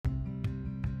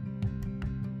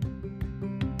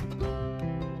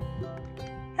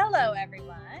Hello,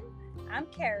 everyone. I'm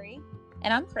Carrie.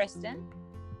 And I'm Kristen.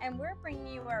 And we're bringing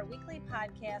you our weekly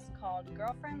podcast called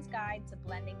Girlfriend's Guide to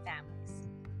Blending Families.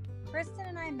 Kristen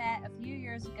and I met a few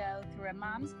years ago through a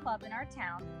mom's club in our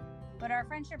town, but our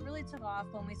friendship really took off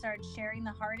when we started sharing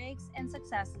the heartaches and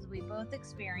successes we both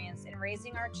experienced in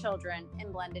raising our children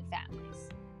in blended families.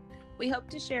 We hope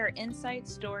to share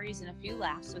insights, stories, and a few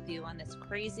laughs with you on this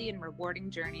crazy and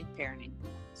rewarding journey of parenting.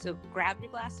 So grab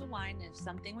your glass of wine, and if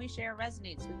something we share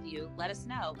resonates with you, let us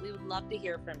know. We would love to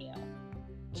hear from you.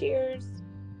 Cheers.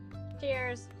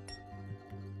 Cheers.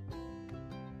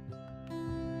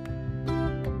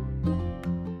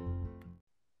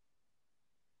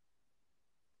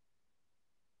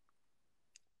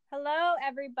 Hello,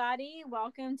 everybody.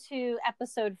 Welcome to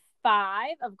episode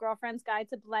 5 of Girlfriend's Guide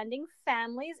to Blending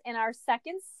Families in our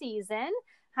second season.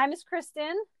 Hi, Miss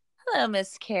Kristen. Hello,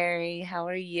 Miss Carrie. How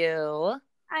are you?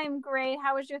 I'm great.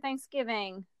 How was your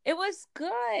Thanksgiving? It was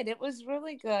good. It was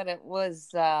really good. It was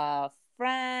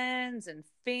friends and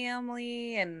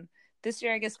family. And this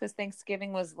year, I guess, because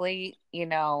Thanksgiving was late,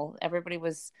 everybody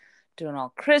was doing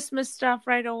all Christmas stuff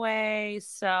right away.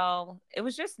 So it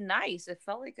was just nice. It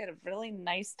felt like a really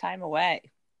nice time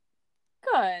away.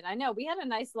 Good. I know we had a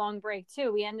nice long break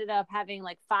too. We ended up having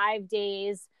like 5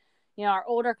 days. Our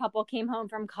older couple came home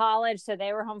from college, so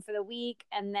they were home for the week.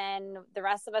 And then the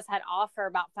rest of us had off for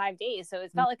about 5 days. So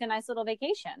it felt like a nice little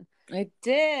vacation. It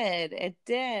did. It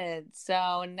did.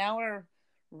 So now we're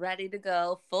ready to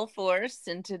go full force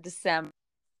into December.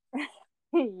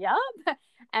 Yup.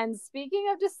 And speaking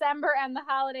of December and the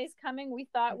holidays coming, we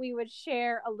thought we would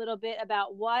share a little bit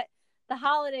about what the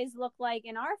holidays look like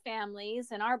in our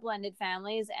families, in our blended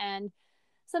families, and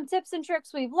some tips and tricks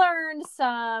we've learned,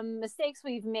 some mistakes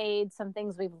we've made, some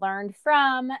things we've learned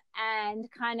from, and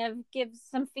kind of give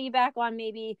some feedback on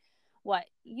maybe what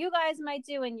you guys might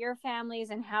do in your families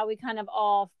and how we kind of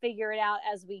all figure it out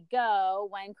as we go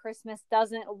when Christmas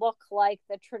doesn't look like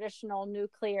the traditional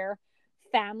nuclear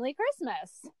family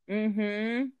Christmas.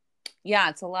 Mm-hmm. Yeah,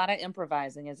 it's a lot of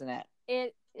improvising, isn't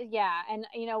it? Yeah. And,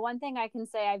 one thing I can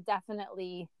say I've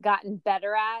definitely gotten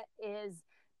better at is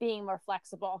being more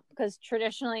flexible, because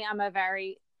traditionally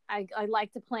I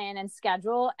like to plan and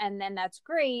schedule, and then that's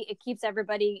great. It keeps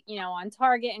everybody, on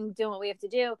target and doing what we have to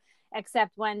do.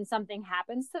 Except when something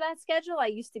happens to that schedule, I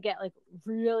used to get like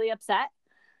really upset.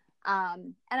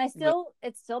 And it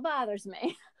still bothers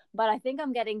me, but I think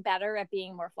I'm getting better at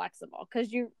being more flexible,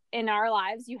 because in our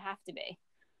lives, you have to be.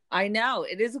 I know.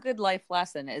 It is a good life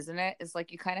lesson, isn't it? It's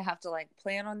like you kind of have to like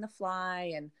plan on the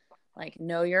fly and like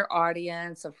know your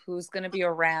audience of who's going to be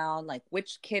around, like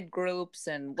which kid groups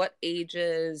and what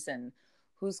ages and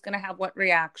who's going to have what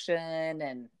reaction,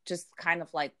 and just kind of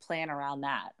like plan around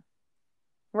that.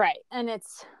 Right. And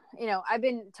it's, I've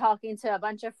been talking to a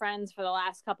bunch of friends for the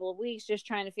last couple of weeks, just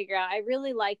trying to figure out, I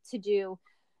really like to do,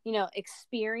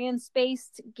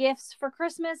 experience-based gifts for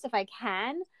Christmas if I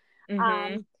can.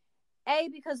 Mm-hmm.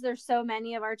 Because there's so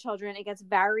many of our children, it gets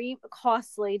very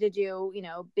costly to do,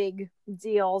 big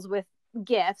deals with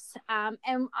gifts.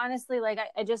 And honestly, like,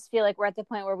 I just feel like we're at the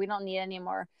point where we don't need any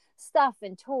more stuff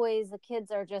and toys. The kids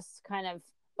are just kind of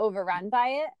overrun by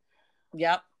it.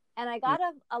 Yep. And I got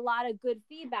a lot of good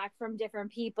feedback from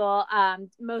different people,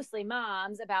 mostly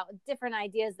moms, about different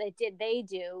ideas that they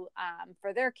do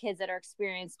for their kids that are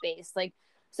experience-based. Like,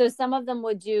 so some of them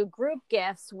would do group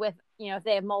gifts with, if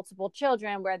they have multiple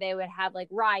children, where they would have like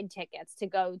ride tickets to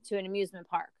go to an amusement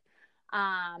park.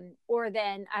 Or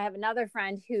then I have another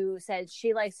friend who said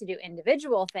she likes to do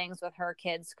individual things with her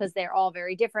kids because they're all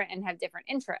very different and have different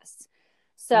interests.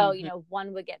 So, Mm-hmm.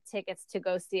 One would get tickets to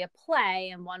go see a play,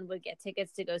 and one would get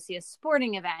tickets to go see a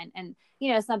sporting event, and,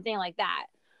 something like that.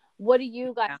 What do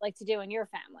you guys like to do in your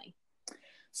family?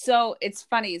 So it's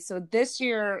funny. So this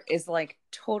year is like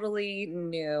totally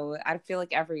new. I feel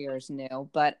like every year is new,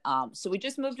 but so we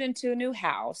just moved into a new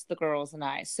house, the girls and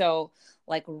I. So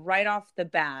like right off the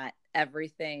bat,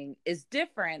 everything is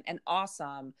different and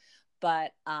awesome.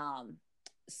 But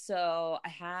so I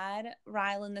had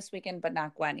Rylan this weekend, but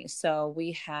not Gwenny. So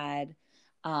we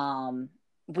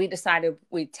decided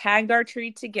we tagged our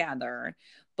tree together,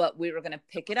 but we were going to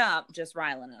pick it up, just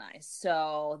Rylan and I.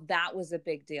 So that was a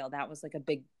big deal. That was like a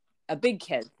big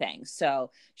kid thing.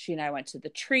 So she and I went to the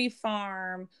tree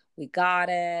farm. We got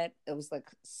it. It was like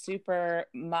super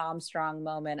mom strong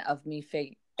moment of me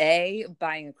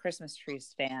buying a Christmas tree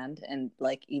stand and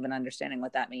like even understanding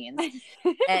what that means.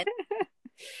 And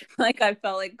like I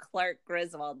felt like Clark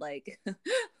Griswold, like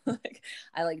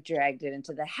I like dragged it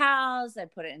into the house. I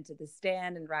put it into the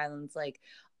stand, and Rylan's like,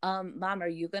 Mom, are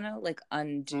you gonna like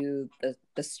undo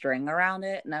the string around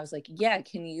it? And I was like, yeah,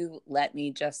 can you let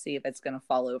me just see if it's gonna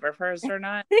fall over first or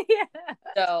not? Yeah.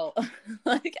 So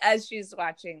like as she's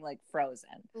watching like Frozen.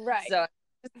 Right. So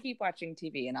just keep watching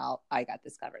TV and I got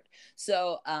this covered.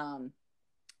 So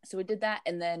we did that,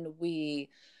 and then we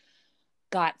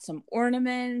got some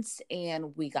ornaments,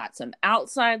 and we got some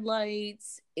outside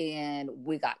lights, and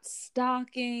we got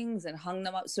stockings and hung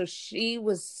them up. So she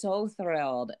was so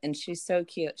thrilled, and she's so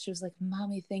cute. She was like,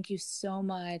 Mommy, thank you so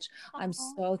much. I'm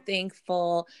so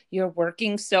thankful. You're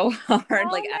working so hard. Oh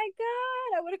Like my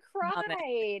God, I would have on it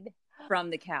cried.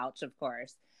 from the couch, of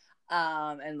course.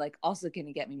 And like also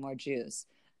gonna get me more juice.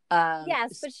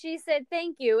 Yes, but she said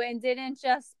thank you and didn't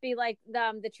just be like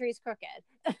the tree's crooked.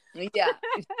 Yeah,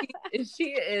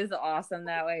 she is awesome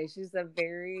that way. She's a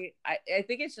very, I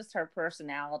think it's just her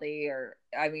personality, or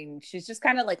I mean, she's just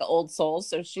kind of like an old soul.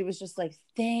 So she was just like,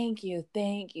 thank you,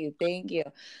 thank you, thank you.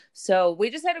 So we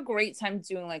just had a great time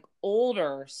doing like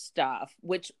older stuff,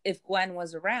 which if Gwen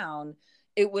was around,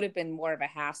 it would have been more of a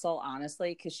hassle,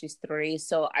 honestly, because she's 3.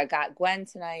 So I got Gwen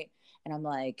tonight, and I'm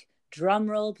like, drum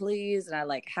roll, please. And I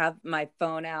like have my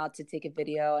phone out to take a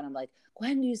video, and I'm like,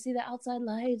 Gwen, do you see the outside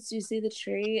lights? Do you see the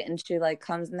tree? And she like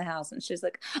comes in the house, and she's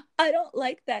like, I don't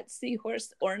like that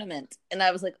seahorse ornament. And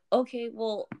I was like, okay,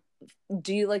 well,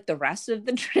 do you like the rest of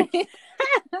the tree? And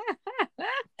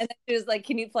then she was like,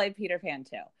 can you play Peter Pan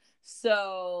too?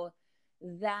 So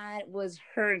that was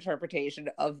her interpretation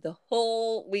of the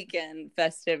whole weekend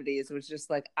festivities, was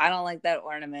just like, I don't like that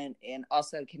ornament, and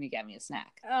also, can you get me a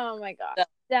snack? Oh my God. So,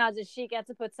 now, did she get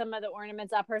to put some of the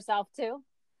ornaments up herself too?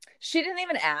 she didn't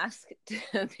even ask,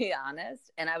 to be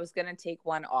honest. And I was going to take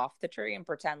one off the tree and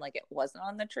pretend like it wasn't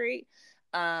on the tree.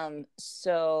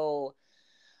 So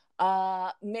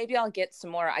maybe I'll get some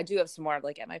more. I do have some more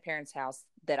like at my parents' house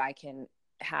that I can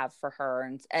have for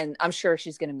her, and I'm sure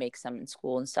she's going to make some in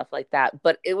school and stuff like that.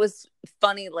 But it was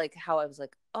funny, like how I was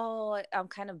like, oh, I'm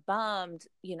kind of bummed,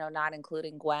 not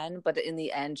including Gwen, but in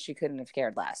the end she couldn't have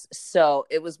cared less. So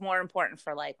it was more important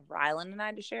for like Rylan and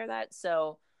I to share that.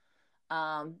 So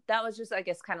that was just, I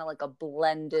guess, kind of like a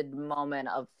blended moment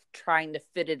of trying to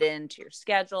fit it into your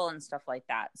schedule and stuff like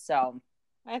that. So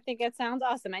I think it sounds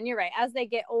awesome. And you're right. As they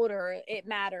get older, it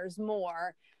matters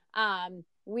more. I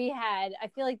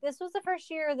feel like this was the first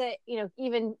year that,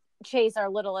 even Chase, our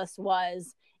littlest,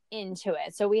 was into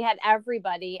it. So we had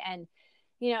everybody, and,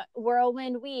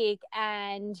 whirlwind week.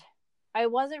 And I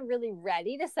wasn't really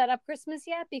ready to set up Christmas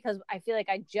yet because I feel like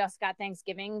I just got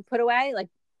Thanksgiving put away. Like,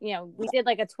 we did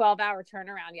like a 12-hour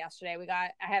turnaround yesterday. I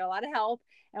had a lot of help,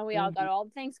 and we all got all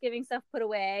the Thanksgiving stuff put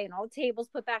away and all the tables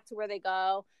put back to where they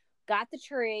go. Got the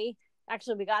tree.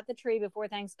 Actually, we got the tree before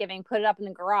Thanksgiving, put it up in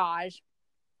the garage.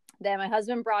 Then my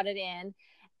husband brought it in.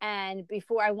 And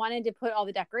before, I wanted to put all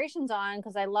the decorations on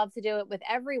because I love to do it with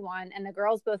everyone. And the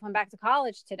girls both went back to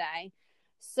college today.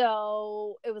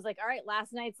 So it was like, all right,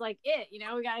 last night's like it,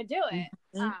 we got to do it.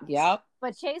 Yep.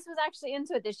 But Chase was actually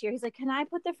into it this year. He's like, can I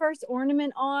put the first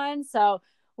ornament on? So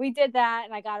we did that.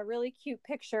 And I got a really cute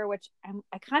picture, which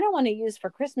I kind of want to use for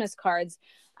Christmas cards,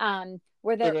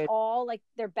 where they're all like,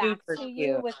 their back to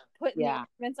you with putting the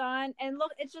ornaments on. And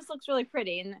look, it just looks really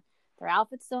pretty. And their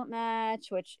outfits don't match,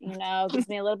 which, gives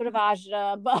me a little bit of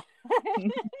agita, but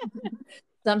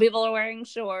some people are wearing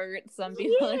shorts, some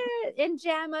people are in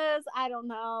pajamas. I don't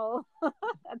know.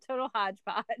 A total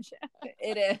hodgepodge.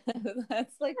 It is.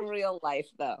 That's like real life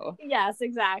though. Yes,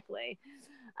 exactly.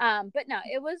 But no,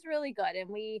 it was really good. And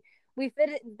we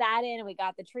fit that in, and we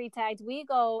got the tree tagged. We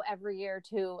go every year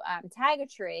to tag a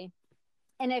tree.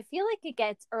 And I feel like it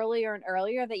gets earlier and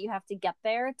earlier that you have to get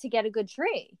there to get a good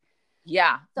tree.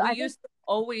 Yeah. So we used to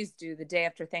always do the day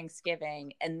after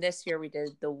Thanksgiving. And this year we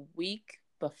did the week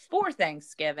before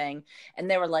Thanksgiving. And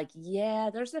they were like,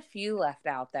 yeah, there's a few left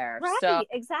out there. Right. So,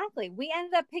 exactly. We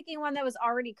ended up picking one that was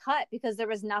already cut because there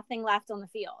was nothing left on the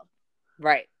field.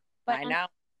 Right. But I know.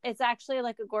 It's actually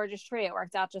like a gorgeous tree. It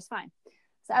worked out just fine.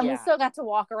 So, and we still got to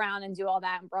walk around and do all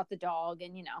that and brought the dog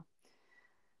and,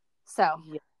 so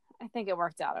I think it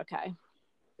worked out okay.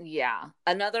 Yeah.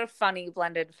 Another funny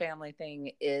blended family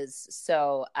thing is,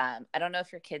 so I don't know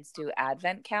if your kids do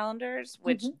advent calendars,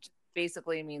 which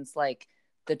basically means like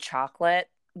the chocolate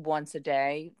once a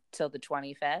day till the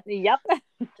 25th. Yep.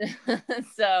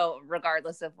 So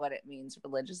regardless of what it means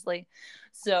religiously.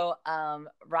 So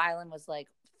Rylan was like,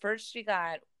 first we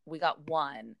got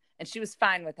one, And she was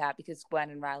fine with that because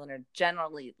Gwen and Rylan are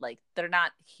generally like, they're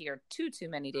not here too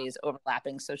many days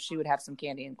overlapping. So she would have some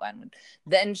candy and Gwen would.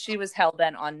 Then she was hell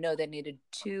bent on, no, they needed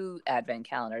 2 advent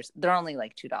calendars. They're only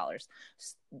like $2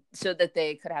 so that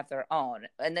they could have their own.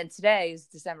 And then today is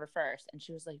December 1st. And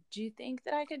she was like, do you think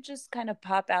that I could just kind of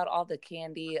pop out all the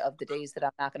candy of the days that I'm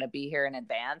not going to be here in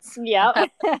advance? Yep.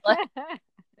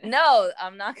 No,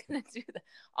 I'm not going to do that.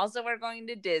 Also, we're going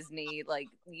to Disney. Like,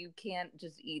 you can't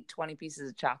just eat 20 pieces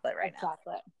of chocolate right now.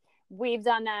 Chocolate. We've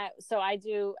done that. So I've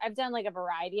done like a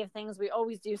variety of things. We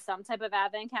always do some type of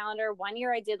advent calendar. One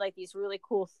year I did like these really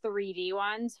cool 3D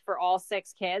ones for all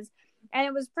 6 kids. And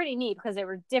it was pretty neat because they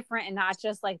were different and not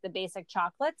just like the basic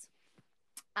chocolates.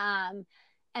 And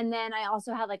then I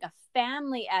also had like a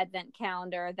family advent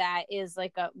calendar that is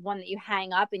like a one that you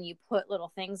hang up and you put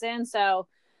little things in. So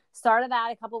started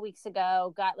that a couple weeks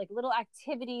ago, got like little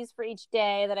activities for each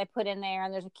day that I put in there.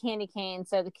 And there's a candy cane.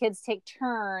 So the kids take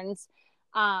turns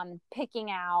picking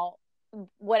out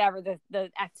whatever the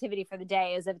activity for the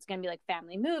day is, if it's going to be like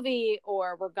family movie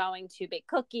or we're going to bake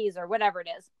cookies or whatever it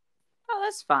is. Oh,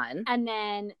 that's fun. And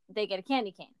then they get a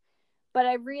candy cane. But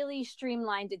I really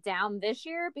streamlined it down this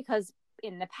year because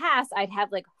in the past I'd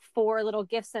have like 4 little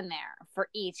gifts in there for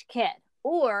each kid,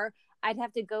 or I'd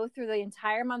have to go through the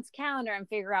entire month's calendar and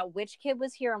figure out which kid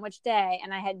was here on which day.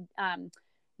 And I had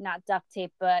not duct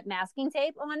tape, but masking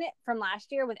tape on it from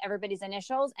last year with everybody's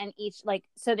initials, and each like,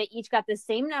 so they each got the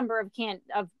same number of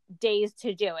days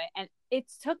to do it. And it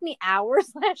took me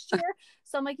hours last year.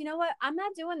 So I'm like, you know what? I'm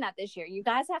not doing that this year. You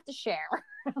guys have to share.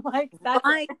 Like that's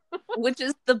which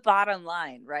is the bottom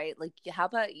line, right? Like, how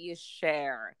about you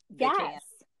share? Yes.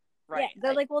 Right. Yeah.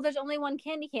 They're like, well, there's only one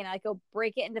candy cane. I go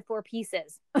break it into 4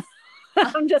 pieces.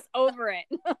 I'm just over it.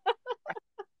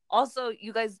 Also,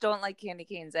 you guys don't like candy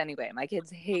canes anyway. My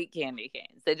kids hate candy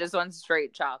canes. They just want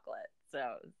straight chocolate.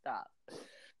 So stop.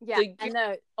 Yeah. So and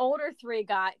the older 3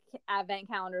 got advent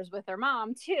calendars with their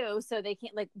mom too. So they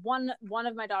can't, like one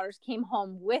of my daughters came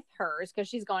home with hers because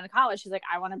she's going to college. She's like,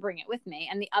 I want to bring it with me.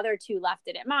 And the other 2 left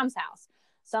it at mom's house.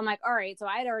 So I'm like, all right. So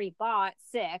I had already bought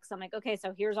 6. I'm like, okay,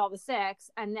 so here's all the 6.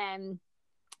 And then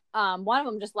one of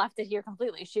them just left it here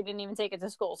completely. She didn't even take it to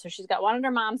school. So she's got one at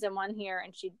her mom's and one here,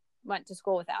 and she went to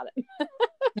school without it.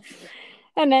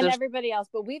 And then everybody else,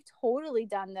 but we've totally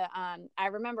done the I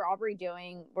remember Aubrey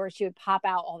doing where she would pop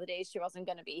out all the days she wasn't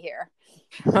going to be here.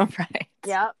 All right.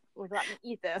 Yep. Would let me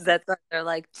eat this. That's what they're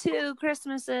like, 2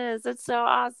 Christmases. That's so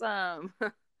awesome.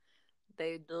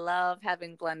 They love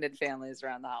having blended families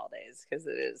around the holidays because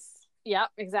it is. Yep,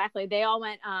 exactly. They all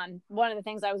went one of the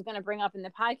things I was going to bring up in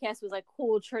the podcast was like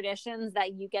cool traditions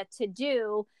that you get to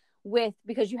do with,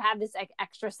 because you have this like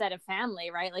extra set of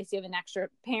family, right? Like so you have an extra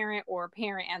parent or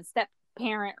parent and step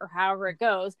parent or however it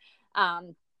goes.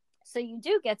 So you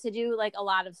do get to do like a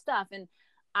lot of stuff. And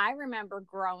I remember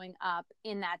growing up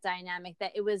in that dynamic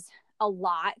that it was a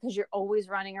lot because you're always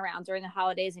running around during the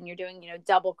holidays and you're doing,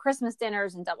 double Christmas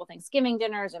dinners and double Thanksgiving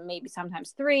dinners and maybe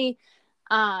sometimes 3.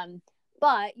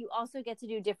 But you also get to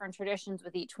do different traditions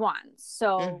with each one.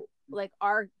 So like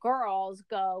our girls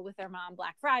go with their mom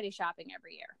Black Friday shopping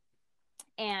every year.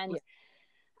 And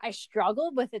I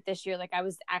struggled with it this year. Like I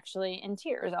was actually in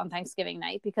tears on Thanksgiving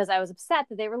night because I was upset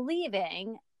that they were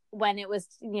leaving when it was,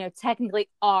 technically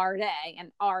our day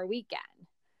and our weekend.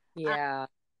 Yeah.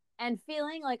 And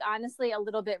feeling like honestly a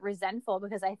little bit resentful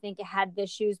because I think had the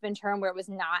shoes been turned where it was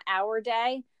not our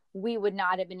day, we would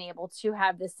not have been able to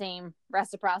have the same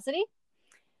reciprocity.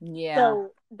 Yeah. So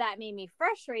that made me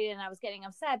frustrated and I was getting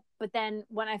upset. But then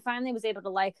when I finally was able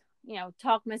to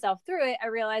talk myself through it, I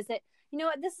realized that, you know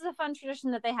what, this is a fun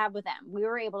tradition that they have with them. We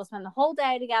were able to spend the whole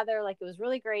day together. Like it was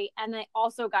really great. And they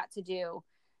also got to do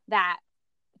that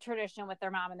tradition with their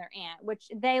mom and their aunt,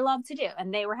 which they love to do.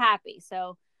 And they were happy.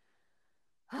 So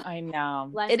I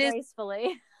know. It is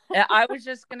gracefully. I was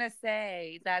just going to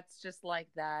say, that's just like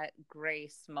that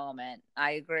grace moment.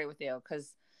 I agree with you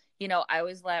because, I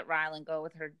always let Rylan go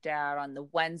with her dad on the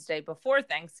Wednesday before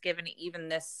Thanksgiving. Even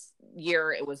this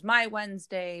year, it was my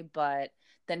Wednesday, but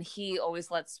then he always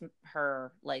lets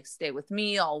her like stay with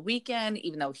me all weekend,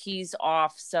 even though he's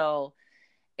off. So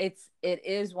it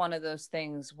is one of those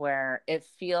things where it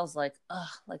feels like,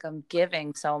 like I'm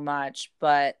giving so much,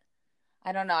 but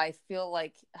I don't know. I feel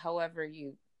like however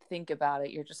you think about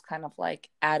it, you're just kind of like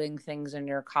adding things in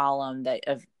your column that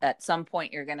at some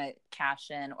point you're going to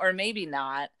cash in or maybe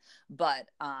not. But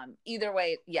either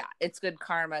way, yeah, it's good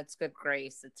karma. It's good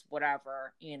grace. It's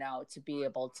whatever, to be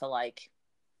able to like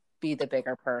be the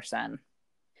bigger person.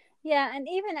 Yeah. And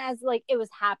even as like it was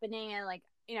happening and like,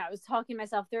 I was talking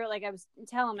myself through it. Like I was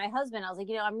telling my husband, I was like,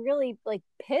 I'm really like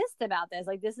pissed about this.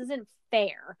 Like, this isn't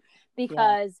fair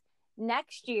because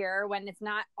next year, when it's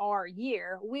not our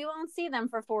year, we won't see them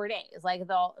for 4 days. Like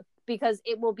because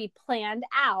it will be planned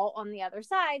out on the other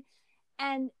side.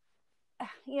 And,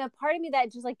 part of me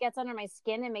that just like gets under my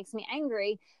skin and makes me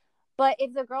angry. But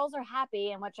if the girls are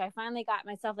happy, and which I finally got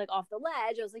myself like off the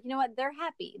ledge, I was like, you know what? They're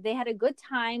happy. They had a good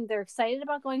time. They're excited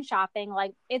about going shopping.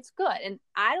 Like, it's good. And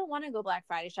I don't want to go Black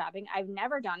Friday shopping. I've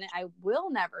never done it. I will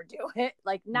never do it.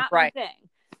 Like, not my Right.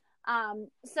 thing.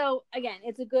 So again,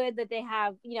 it's a good that they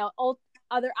have,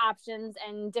 other options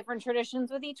and different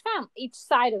traditions with each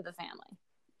side of the family.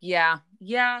 Yeah.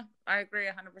 I agree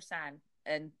 100%.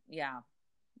 And yeah,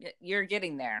 you're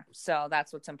getting there. So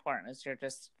that's what's important, is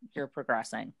you're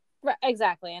progressing. Right,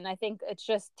 exactly. And I think it's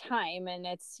just time, and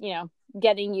it's,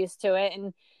 getting used to it.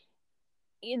 And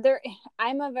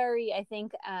I'm a very, I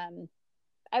think,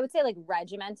 I would say like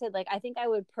regimented. Like, I think I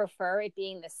would prefer it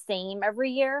being the same every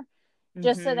year,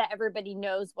 just so that everybody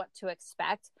knows what to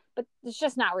expect. But it's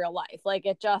just not real life. Like,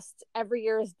 every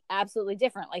year is absolutely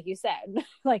different. Like you said,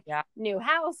 like new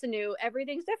house,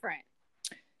 everything's different.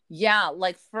 Yeah.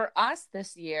 Like for us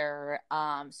this year,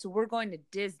 so we're going to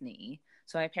Disney.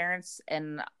 So my parents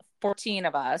and 14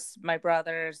 of us, my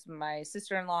brothers, my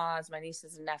sister-in-laws, my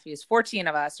nieces and nephews, 14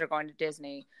 of us are going to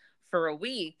Disney for a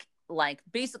week, like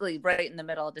basically right in the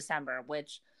middle of December,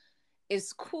 which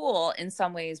is cool in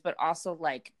some ways, but also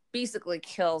like basically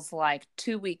kills like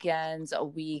 2 weekends a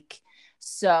week.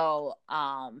 So,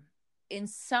 in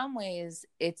some ways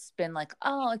it's been like,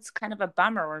 oh, it's kind of a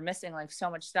bummer, we're missing like so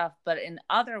much stuff. But in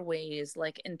other ways,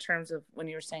 like in terms of when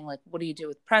you were saying like what do you do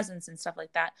with presents and stuff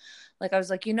like that, like I was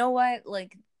like, you know what,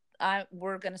 like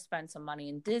we're gonna spend some money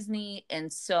in Disney,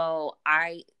 and so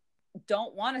I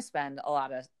don't want to spend a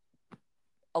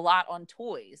lot on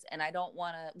toys, and I don't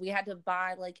want to, we had to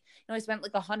buy like, I spent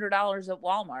like $100 at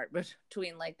Walmart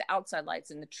between like the outside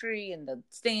lights and the tree and the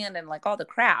stand and like all the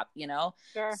crap,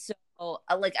 Sure. So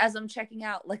like as I'm checking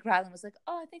out, like Rylan was like,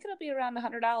 oh, I think it'll be around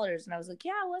 $100, and I was like,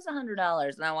 yeah, it was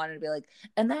 $100, and I wanted to be like,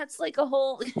 and that's like a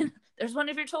whole there's one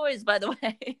of your toys, by the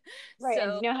way. Right. So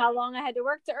And do you know how long I had to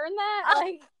work to earn that?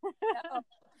 Like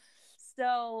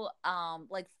so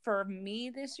like for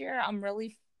me this year,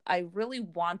 I really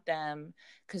want them,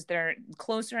 because they're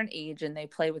closer in age and they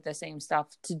play with the same stuff,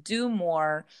 to do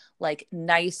more like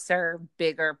nicer,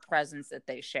 bigger presents that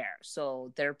they share.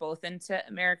 So they're both into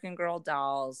American Girl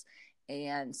dolls.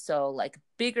 And so like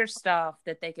bigger stuff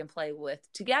that they can play with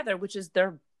together, which is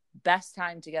their best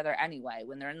time together anyway,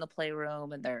 when they're in the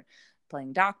playroom and they're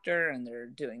playing doctor and they're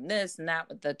doing this and that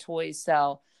with the toys.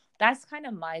 So that's kind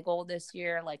of my goal this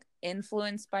year, like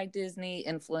influenced by Disney,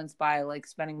 influenced by like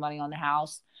spending money on the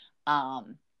house.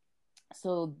 Um,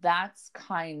 so that's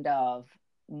kind of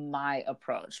my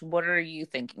approach. What are you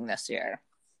thinking this year?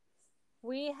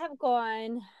 we have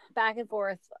gone back and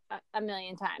forth a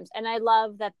million times. And I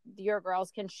love that your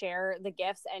girls can share the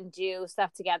gifts and do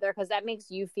stuff together, because that makes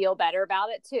you feel better about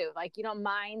it too. Like, you don't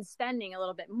mind spending a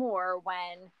little bit more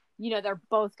when, they're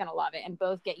both going to love it and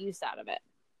both get use out of it.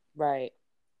 Right.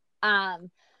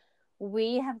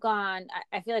 We have gone,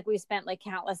 I feel like we spent like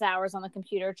countless hours on the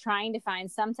computer trying to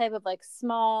find some type of like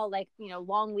small, like,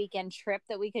 long weekend trip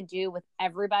that we could do with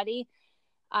everybody.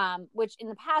 Which in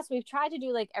the past we've tried to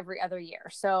do like every other year.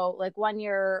 So like one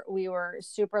year we were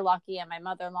super lucky and my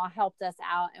mother-in-law helped us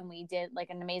out, and we did like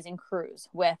an amazing cruise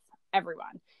with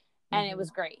everyone, and it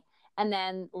was great. And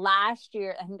then last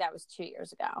year, I think that was 2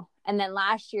 years ago. And then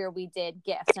last year we did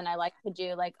gifts, and I like to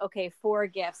do like, okay, 4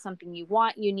 gifts, something you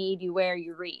want, you need, you wear,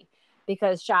 you read,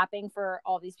 because shopping for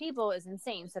all these people is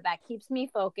insane. So that keeps me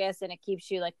focused and it keeps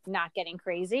you like not getting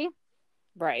crazy.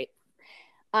 Right.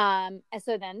 And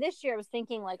so then this year I was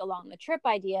thinking like along the trip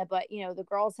idea, but the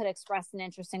girls had expressed an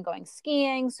interest in going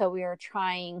skiing. So we were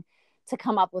trying to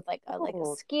come up with like a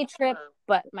ski trip,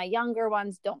 but my younger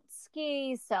ones don't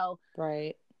ski. So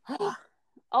Right.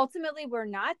 ultimately we're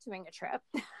not doing a trip.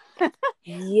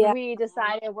 Yeah. We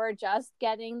decided we're just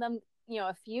getting them,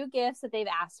 a few gifts that they've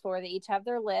asked for. They each have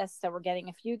their list. So we're getting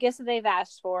a few gifts that they've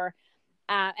asked for.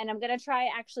 And I'm going to try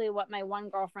actually what my one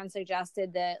girlfriend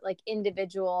suggested, the like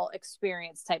individual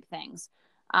experience type things.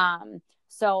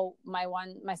 So my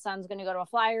son's going to go to a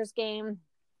Flyers game.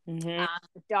 Mm-hmm.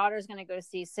 The daughter's going to go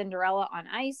see Cinderella on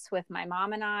Ice with my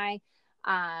mom and I.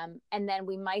 And then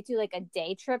we might do like a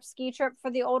day trip, ski trip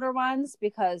for the older ones,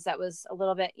 because that was a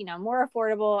little bit, more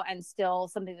affordable and still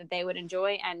something that they would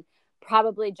enjoy, and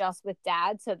probably just with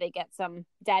dad, so they get some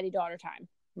daddy-daughter time.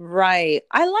 Right.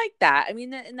 I like that. I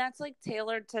mean, and that's like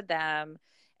tailored to them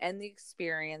and the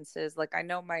experiences. Like I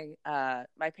know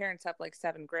my parents have like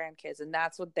 7 grandkids, and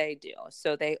that's what they do.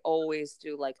 So they always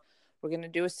do like, we're going to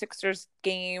do a Sixers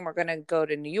game. We're going to go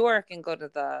to New York and go to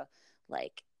the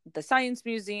like the science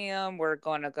museum. We're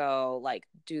going to go like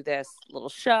do this little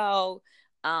show.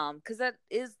 Because that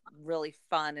is really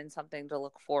fun and something to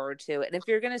look forward to. And if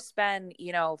you're going to spend,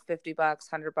 $50,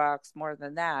 $100 more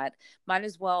than that, might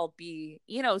as well be,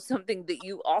 something that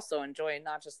you also enjoy and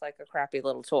not just like a crappy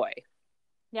little toy.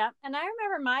 Yeah. And I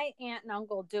remember my aunt and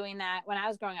uncle doing that when I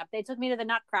was growing up. They took me to the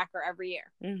Nutcracker every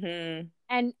year. Mm-hmm.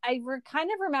 And I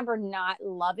kind of remember not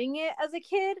loving it as a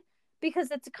kid because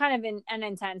it's kind of an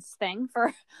intense thing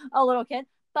for a little kid.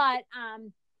 But,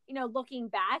 looking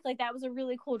back, like that was a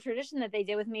really cool tradition that they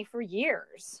did with me for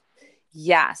years.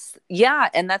 Yes. Yeah.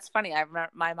 And that's funny. I remember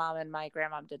my mom and my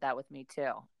grandma did that with me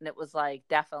too. And it was like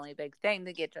definitely a big thing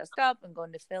to get dressed up and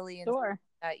going to Philly and Sure.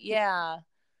 Yeah.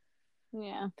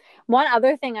 Yeah. One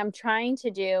other thing I'm trying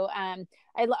to do, I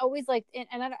always like,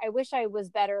 and I wish I was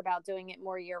better about doing it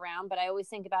more year round, but I always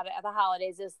think about it at the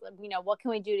holidays is, what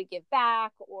can we do to give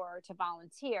back or to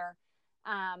volunteer?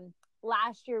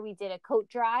 Last year we did a coat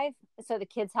drive. So the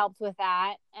kids helped with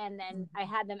that. And then I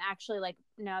had them actually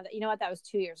no, you know what? That was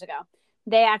 2 years ago.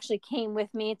 They actually came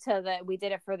with me we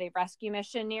did it for the rescue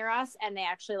mission near us. And they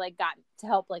actually got to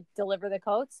help deliver the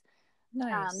coats.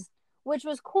 Nice. Which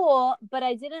was cool, but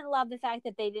I didn't love the fact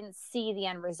that they didn't see the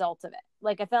end result of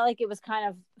it. I felt like it was kind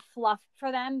of fluff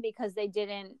for them because they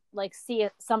didn't see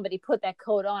somebody put that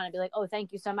coat on and be like, oh,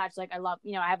 thank you so much. I love,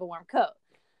 I have a warm coat.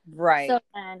 Right. So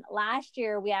then last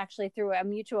year we actually, through a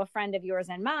mutual friend of yours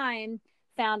and mine,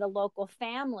 found a local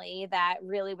family that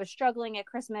really was struggling at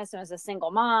Christmas and was a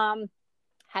single mom,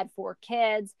 had 4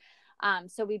 kids.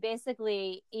 So we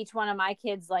basically, each one of my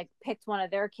kids picked one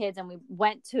of their kids and we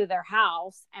went to their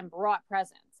house and brought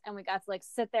presents and we got to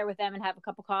sit there with them and have a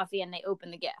cup of coffee and they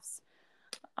opened the gifts.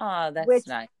 Oh, that's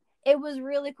nice. It was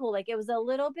really cool. It was a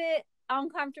little bit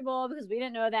uncomfortable because we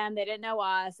didn't know them. They didn't know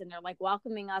us and they're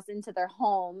welcoming us into their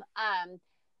home.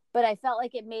 But I felt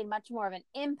like it made much more of an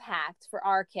impact for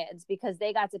our kids because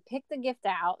they got to pick the gift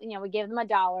out. We gave them a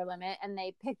dollar limit and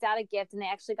they picked out a gift and they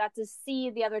actually got to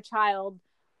see the other child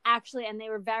and they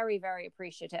were very, very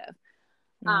appreciative.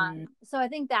 So I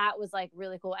think that was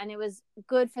really cool. And it was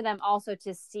good for them also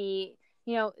to see,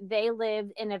 they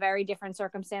lived in a very different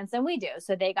circumstance than we do.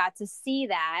 So they got to see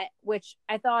that, which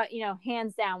I thought,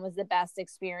 hands down was the best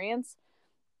experience.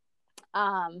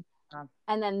 And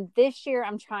then this year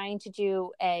I'm trying to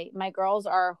do my girls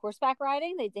are horseback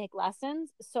riding. They take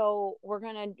lessons. So we're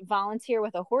going to volunteer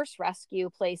with a horse rescue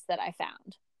place that I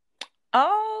found.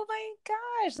 Oh my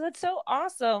gosh, that's so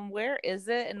awesome. Where is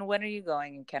it and when are you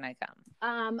going and can I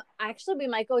come? Actually we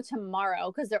might go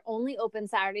tomorrow because they're only open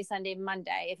Saturday, Sunday,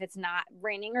 Monday if it's not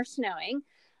raining or snowing.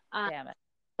 Damn it.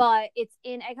 But it's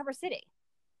in Egg Harbor City.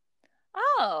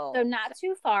 Oh. So not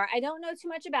too far. I don't know too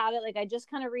much about it. I just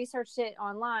kind of researched it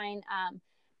online.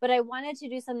 But I wanted to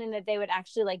do something that they would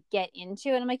actually get into.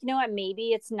 And I'm like, you know what?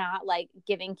 Maybe it's not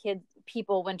giving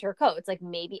people winter coats.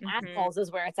 Maybe animals is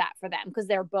where it's at for them because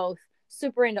they're both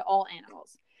super into all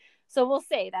animals. So we'll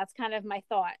see. That's kind of my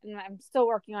thought. And I'm still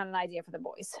working on an idea for the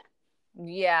boys.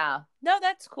 Yeah. No,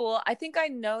 that's cool. I think I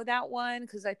know that one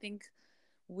because I think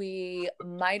we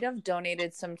might have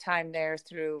donated some time there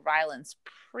through Ryland's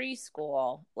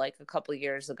preschool a couple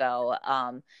years ago.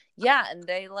 Yeah, and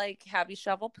they have you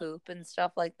shovel poop and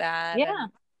stuff like that. Yeah.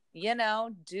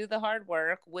 And, do the hard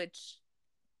work, which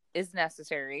is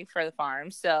necessary for the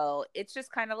farm. So it's just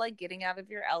kind of getting out of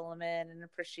your element and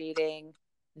appreciating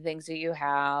the things that you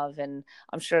have. And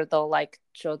I'm sure they'll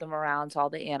show them around to all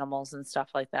the animals and stuff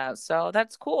like that. So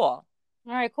that's cool.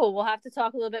 All right, cool. We'll have to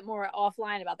talk a little bit more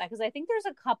offline about that because I think there's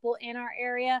a couple in our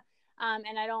area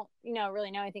and I don't, really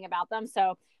know anything about them.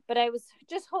 So, but I was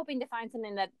just hoping to find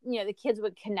something that, the kids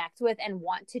would connect with and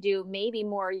want to do maybe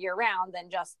more year round than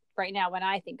just right now when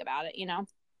I think about it,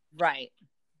 Right.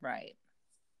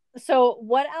 So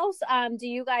what else do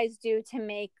you guys do to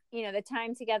make, the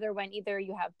time together when either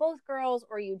you have both girls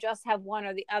or you just have one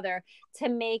or the other to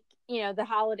make, the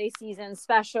holiday season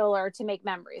special or to make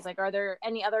memories? Are there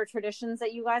any other traditions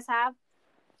that you guys have?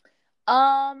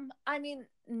 I mean,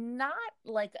 not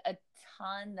a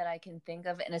ton that I can think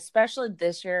of. And especially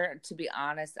this year, to be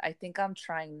honest, I think I'm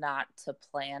trying not to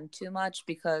plan too much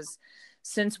because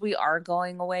since we are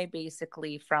going away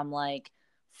basically from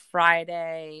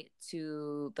Friday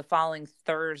to the following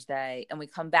Thursday and we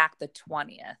come back the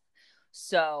 20th.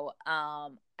 So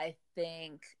I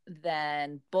think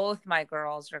then both my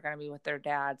girls are going to be with their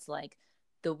dads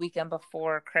the weekend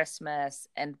before Christmas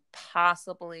and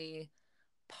possibly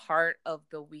part of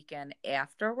the weekend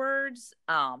afterwards.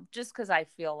 Just because I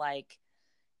feel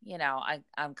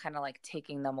I'm kind of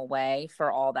taking them away for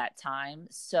all that time.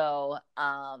 So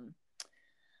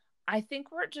I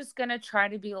think we're just going to try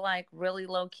to be really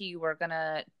low key. We're going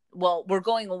to well, we're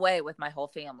going away with my whole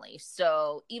family.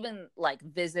 So even like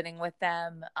visiting with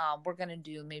them, we're going to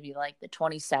do maybe like the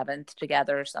 27th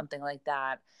together or something like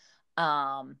that.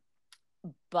 Um,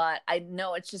 but I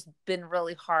know it's just been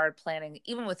really hard planning,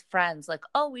 even with friends, like,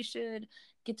 oh, we should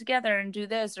get together and do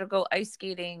this or go ice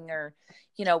skating or,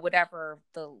 whatever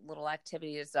the little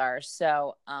activities are.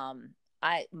 So,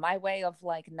 my way of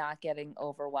like not getting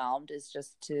overwhelmed is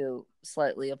just to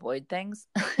slightly avoid things.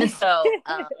 So,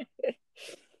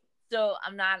 so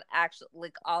I'm not actually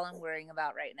like all I'm worrying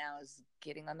about right now is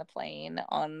getting on the plane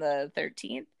on the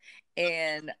 13th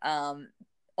and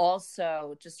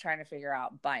also just trying to figure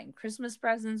out buying Christmas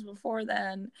presents before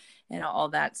then and all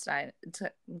that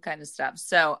kind of stuff.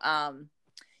 So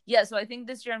yeah, so I think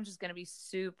this year I'm just going to be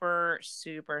super,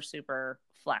 super, super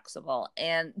flexible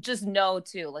and just know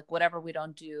too, like whatever we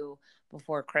don't do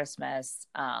before Christmas,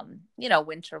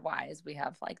 winter wise, we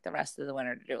have like the rest of the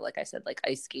winter to do, like I said, like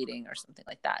ice skating or something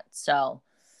like that. So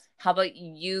how about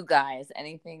you guys?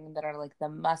 Anything that are like the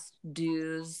must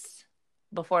do's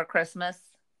before Christmas?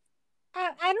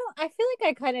 I feel like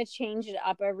I kind of change it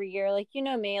up every year. Like, you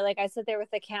know me, like I sit there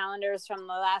with the calendars from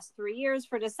the last 3 years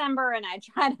for December and I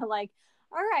try to like,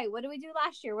 all right, what did we do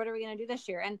last year? What are we going to do this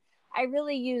year? And I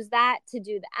really use that to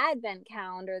do the advent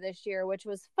calendar this year, which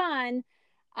was fun.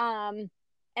 And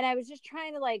I was just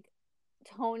trying to like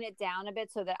tone it down a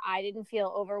bit so that I didn't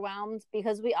feel overwhelmed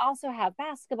because we also have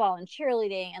basketball and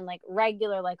cheerleading and like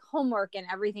regular like homework and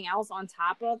everything else on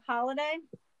top of holiday.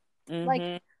 Like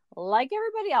Mm-hmm. like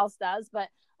everybody else does, but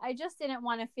I just didn't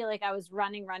want to feel like I was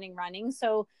running.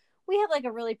 So we had like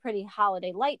a really pretty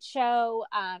holiday light show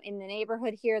in the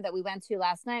neighborhood here that we went to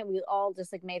last night. We all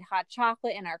just like made hot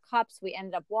chocolate in our cups. We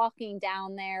ended up walking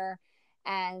down there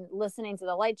and listening to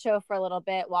the light show for a little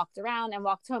bit, walked around and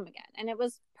walked home again. And it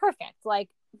was perfect. Like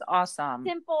Awesome.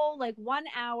 simple, like 1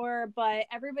 hour, but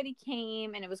everybody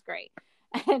came and it was great.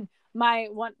 And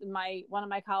one of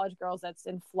my college girls that's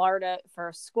in Florida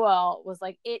for school was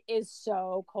like, it is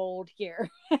so cold here.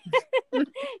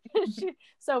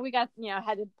 So we got,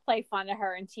 had to play fun to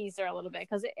her and tease her a little bit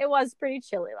because it was pretty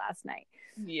chilly last night.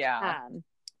 Yeah.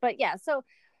 But yeah, so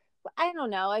I don't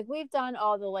know, like we've done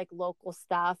all the like local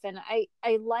stuff and I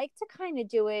like to kind of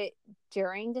do it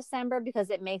during December because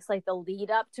it makes like the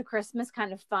lead up to Christmas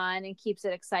kind of fun and keeps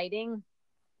it exciting.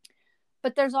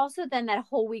 But there's also then that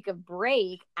whole week of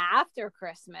break after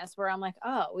Christmas where I'm like,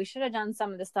 oh, we should have done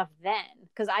some of the stuff then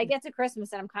because I get to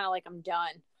Christmas and I'm kind of like, I'm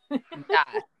done. Yeah.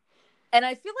 And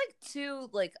I feel like too,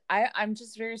 like I'm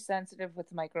just very sensitive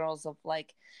with my girls of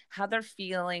like how they're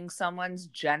feeling. Someone's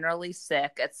generally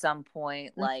sick at some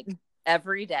point, like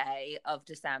every day of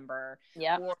December.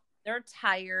 Yeah. Or they're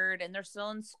tired and they're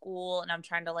still in school and I'm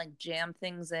trying to like jam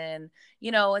things in,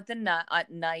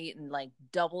 at night and like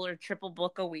double or triple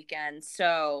book a weekend.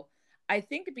 So I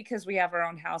think because we have our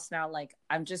own house now, like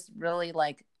I'm just really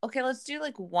like, okay, let's do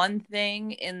like one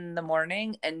thing in the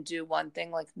morning and do one thing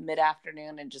like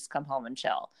mid-afternoon and just come home and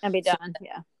chill. And be So, done.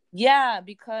 Yeah. yeah,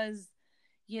 because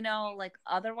like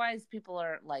otherwise people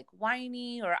are like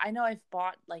whiny, or I know I've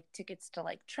bought like tickets to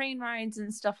like train rides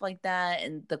and stuff like that.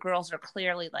 And the girls are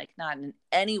clearly like not in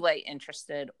any way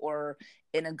interested or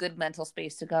in a good mental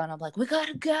space to go. And I'm like, we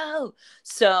gotta go.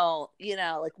 So,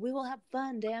 like we will have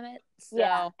fun, damn it. So,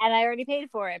 yeah. And I already paid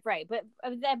for it. Right. But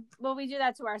we do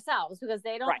that to ourselves because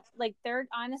they don't right. like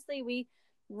honestly, we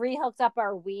rehooked up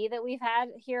our Wii that we've had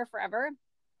here forever,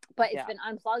 but it's been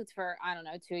unplugged for, I don't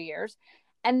know, 2 years.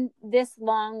 And this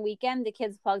long weekend, the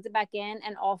kids plugged it back in,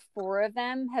 and all 4 of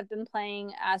them have been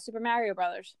playing Super Mario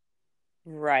Brothers.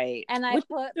 Right. And I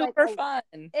put super fun.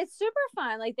 It's super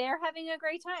fun. Like they're having a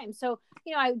great time. So,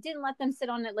 I didn't let them sit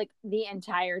on it like the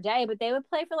entire day, but they would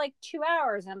play for like 2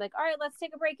 hours. And I'm like, all right, let's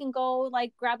take a break and go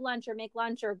like grab lunch or make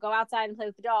lunch or go outside and play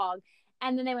with the dog.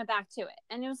 And then they went back to it.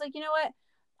 And it was like, you know what?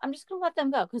 I'm just going to let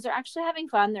them go because they're actually having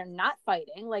fun. They're not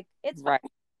fighting. Like it's right.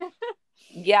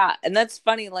 Yeah. And that's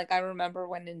funny. Like I remember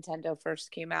when Nintendo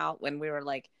first came out when we were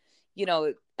like,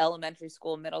 elementary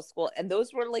school, middle school. And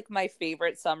those were like my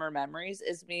favorite summer memories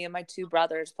is me and my 2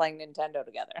 brothers playing Nintendo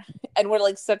together. And we're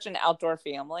like such an outdoor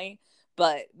family.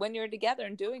 But when you're together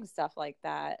and doing stuff like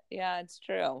that, yeah, it's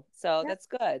true. So that's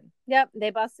good. Yep.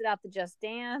 They busted out the Just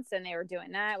Dance and they were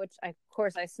doing that, which of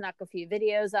course I snuck a few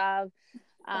videos of.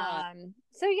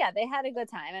 So yeah, they had a good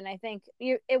time. And I think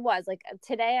it was like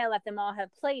today I let them all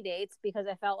have play dates because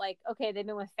I felt like, okay, they've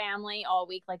been with family all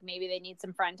week. Like maybe they need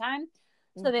some friend time.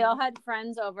 So they all had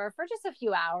friends over for just a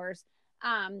few hours.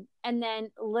 And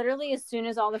then literally as soon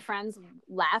as all the friends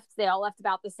left, they all left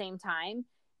about the same time.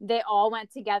 They all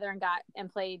went together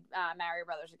and played Mario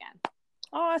Brothers again.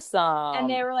 Awesome. And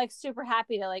they were like super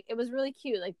happy to like, it was really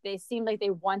cute. Like they seemed like they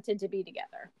wanted to be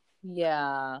together.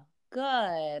 Yeah.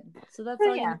 Good. So that's So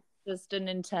all you yeah, need, just a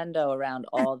Nintendo around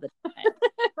all the time.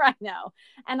 I know.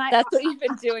 And That's what you've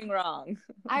been doing wrong.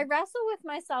 I wrestle with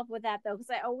myself with that though,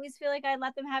 because I always feel like I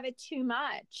let them have it too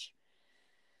much.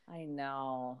 I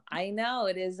know. I know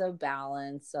it is a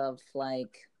balance of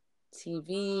like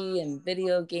TV and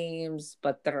video games,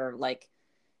 but they're like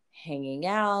hanging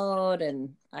out,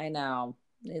 and I know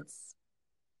it's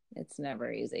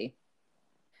never easy.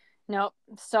 Nope.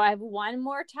 So I have one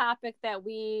more topic that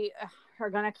we are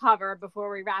going to cover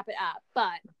before we wrap it up.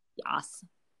 But Yes.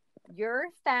 your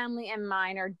family and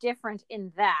mine are different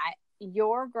in that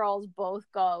your girls both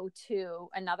go to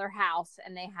another house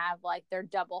and they have like their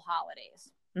double holidays.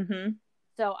 Mm-hmm.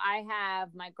 So I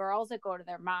have my girls that go to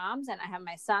their moms, and I have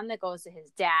my son that goes to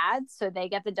his dad's. So they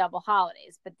get the double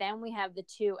holidays. But then we have the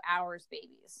 2 hours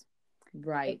babies. They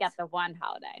Right. get the one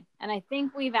holiday. And I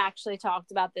think we've actually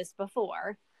talked about this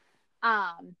before.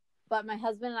 Um, but my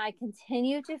husband and I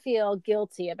continue to feel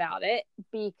guilty about it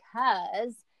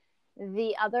because when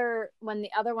the other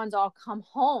ones all come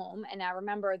home, and I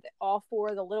remember that all 4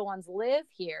 of the little ones live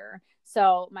here.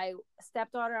 So my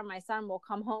stepdaughter and my son will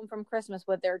come home from Christmas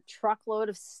with their truckload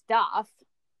of stuff,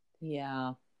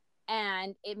 Yeah.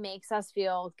 and it makes us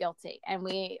feel guilty. And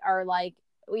we are like,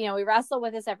 we wrestle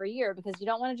with this every year because you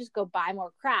don't want to just go buy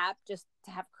more crap just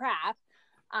to have crap,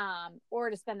 or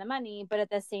to spend the money. But at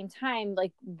the same time,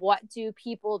 like, what do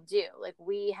people do? Like,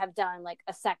 we have done like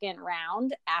a second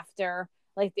round after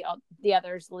like the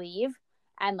others leave,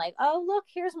 and like, oh look,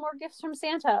 here's more gifts from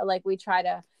Santa. Like, we try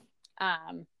to,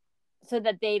 so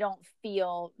that they don't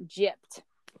feel gypped.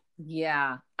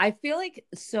 Yeah. I feel like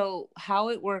so how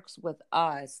it works with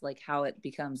us, like how it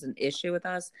becomes an issue with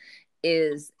us,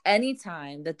 is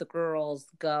anytime that the girls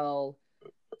go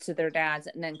to their dads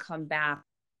and then come back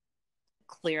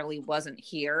clearly wasn't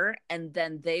here, and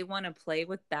then they want to play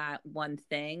with that one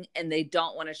thing and they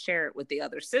don't want to share it with the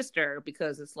other sister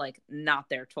because it's like not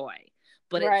their toy,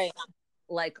 but it's Right.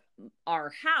 like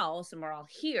our house and we're all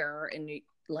here, and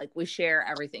like we share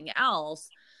everything else.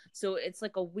 So it's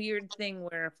like a weird thing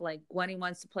where if like Gwenny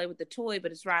wants to play with the toy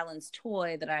but it's Ryland's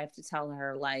toy, that I have to tell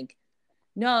her like,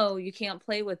 no, you can't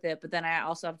play with it. But then I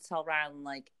also have to tell Rylan,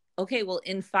 like, okay, well,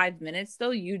 in 5 minutes,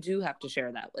 though, you do have to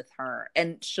share that with her.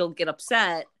 And she'll get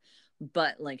upset,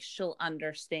 but like she'll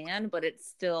understand. But it's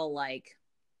still like,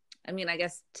 I mean, I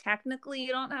guess technically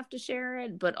you don't have to share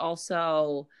it, but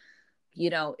also,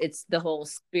 it's the whole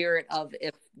spirit of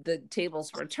if the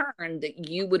tables were turned, that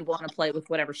you would want to play with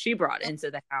whatever she brought into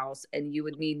the house and you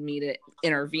would need me to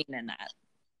intervene in that.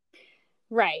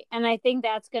 Right. And I think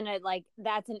that's going to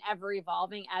that's an ever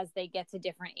evolving as they get to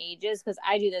different ages. Cause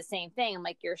I do the same thing. I'm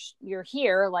like, you're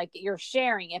here, like you're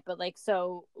sharing it. But like,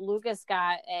 so Lucas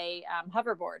got a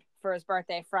hoverboard for his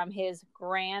birthday from his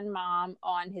grandmom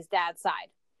on his dad's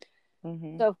side.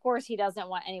 Mm-hmm. So of course he doesn't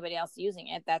want anybody else using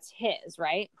it. That's his,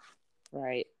 right?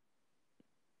 Right.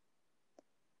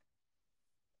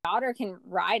 Daughter can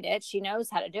ride it. She knows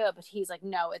how to do it, but he's like,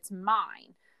 no, it's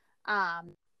mine.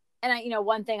 And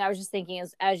one thing I was just thinking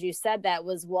is, as you said that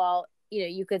was, well,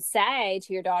 you could say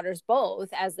to your daughters both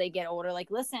as they get older,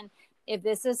 like, listen, if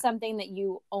this is something that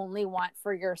you only want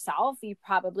for yourself, you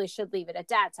probably should leave it at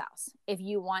dad's house. If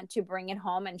you want to bring it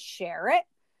home and share it,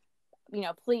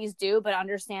 please do, but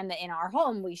understand that in our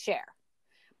home we share.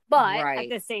 But at Right.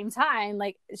 the same time,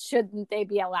 like, shouldn't they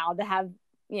be allowed to have,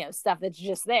 stuff that's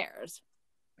just theirs?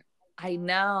 I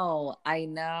know. I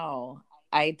know.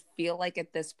 I feel like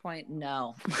at this point,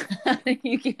 no,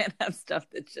 you can't have stuff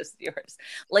that's just yours.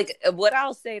 Like what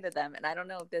I'll say to them, and I don't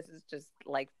know if this is just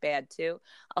like bad too.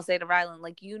 I'll say to Rylan,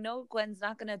 like, Gwen's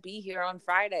not going to be here on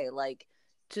Friday. Like,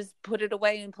 just put it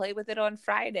away and play with it on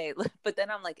Friday. But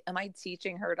then I'm like, am I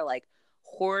teaching her to like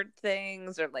hoard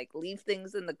things or like leave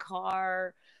things in the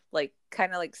car? Like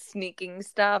kind of like sneaking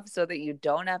stuff so that you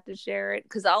don't have to share it.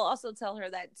 Cause I'll also tell her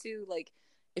that too. Like,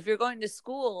 if you're going to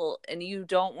school and you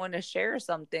don't want to share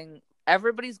something,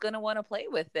 everybody's going to want to play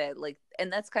with it. Like, and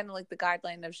that's kind of like the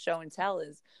guideline of show and tell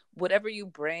is whatever you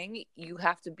bring, you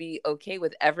have to be okay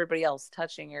with everybody else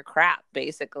touching your crap,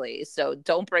 basically. So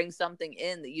don't bring something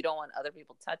in that you don't want other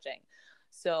people touching.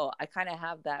 So I kind of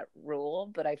have that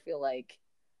rule, but I feel like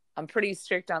I'm pretty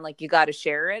strict on like, you got to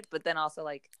share it, but then also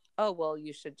like, oh, well,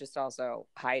 you should just also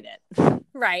hide it.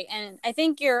 Right. And I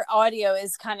think your audio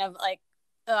is kind of like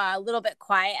a little bit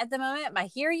quiet at the moment. I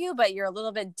hear you, but you're a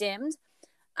little bit dimmed.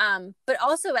 But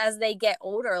also as they get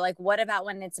older, like, what about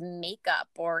when it's makeup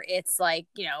or it's like,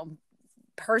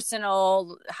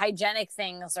 personal hygienic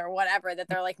things or whatever, that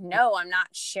they're like, no, I'm not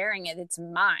sharing it. It's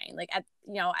mine. Like,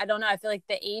 I don't know. I feel like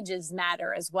the ages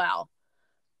matter as well.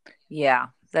 Yeah,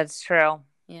 that's true.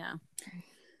 Yeah.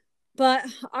 But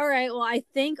all right, well, I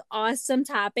think awesome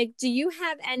topic. Do you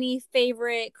have any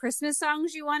favorite Christmas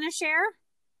songs you want to share?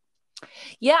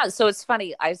 Yeah, so it's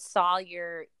funny. I saw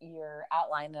your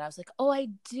outline and I was like, "Oh, I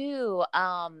do."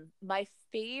 My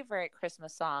favorite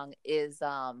Christmas song is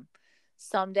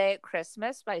Someday at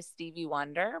Christmas by Stevie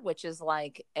Wonder, which is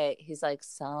he's like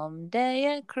someday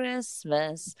at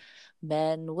Christmas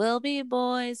men will be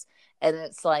boys, and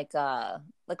it's like a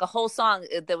whole song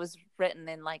that was written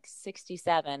in like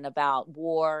 67 about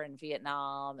war and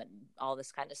Vietnam and all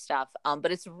this kind of stuff.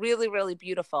 But it's really really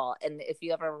beautiful, and if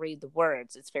you ever read the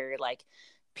words, it's very like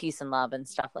peace and love and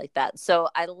stuff like that. So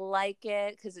I like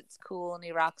it because it's cool and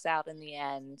he rocks out in the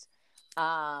end.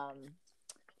 Um,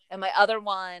 and my other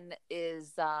one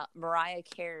is Mariah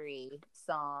Carey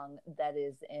song that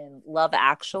is in Love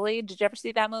Actually. Did you ever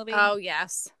see that movie? Oh,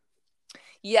 yes.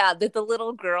 Yeah, that the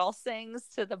little girl sings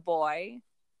to the boy.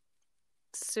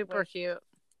 Super cute.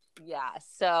 Yeah,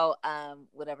 so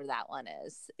whatever that one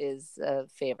is a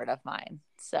favorite of mine.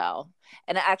 So,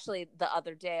 and actually the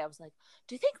other day I was like,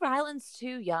 do you think Ryland's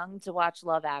too young to watch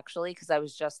Love Actually? Because I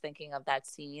was just thinking of that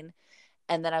scene.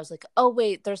 And then I was like, oh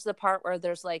wait, there's the part where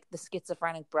there's like the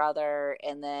schizophrenic brother,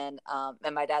 and then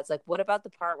and my dad's like, what about the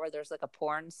part where there's like a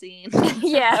porn scene?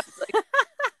 Yeah.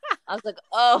 I was like,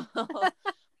 oh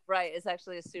right, it's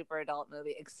actually a super adult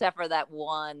movie, except for that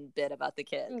one bit about the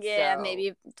kids. Yeah, so.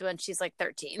 maybe when she's like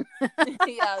 13.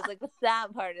 Yeah, I was like,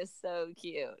 that part is so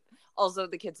cute. Also,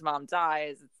 the kid's mom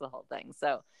dies. It's the whole thing.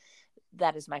 So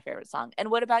that is my favorite song. And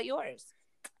what about yours?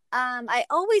 I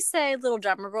always say Little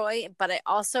Drummer Boy, but I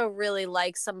also really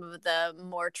like some of the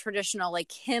more traditional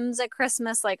like hymns at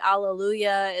Christmas, like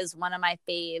Alleluia is one of my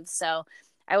faves. So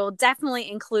I will definitely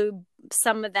include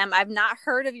some of them. I've not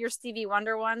heard of your Stevie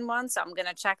Wonder one, so I'm going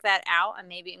to check that out and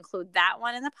maybe include that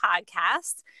one in the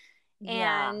podcast.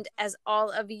 Yeah. And as all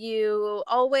of you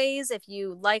always, if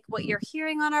you like what you're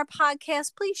hearing on our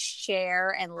podcast, please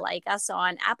share and like us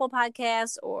on Apple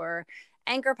Podcasts or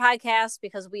Anchor Podcasts,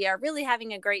 because we are really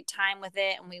having a great time with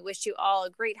it. And we wish you all a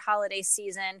great holiday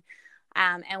season.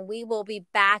 And we will be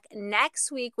back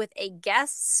next week with a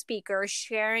guest speaker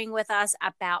sharing with us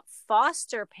about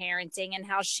foster parenting and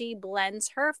how she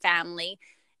blends her family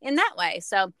in that way.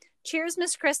 So cheers,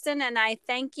 Miss Kristen. And I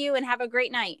thank you and have a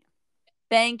great night.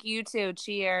 Thank you too.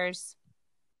 Cheers.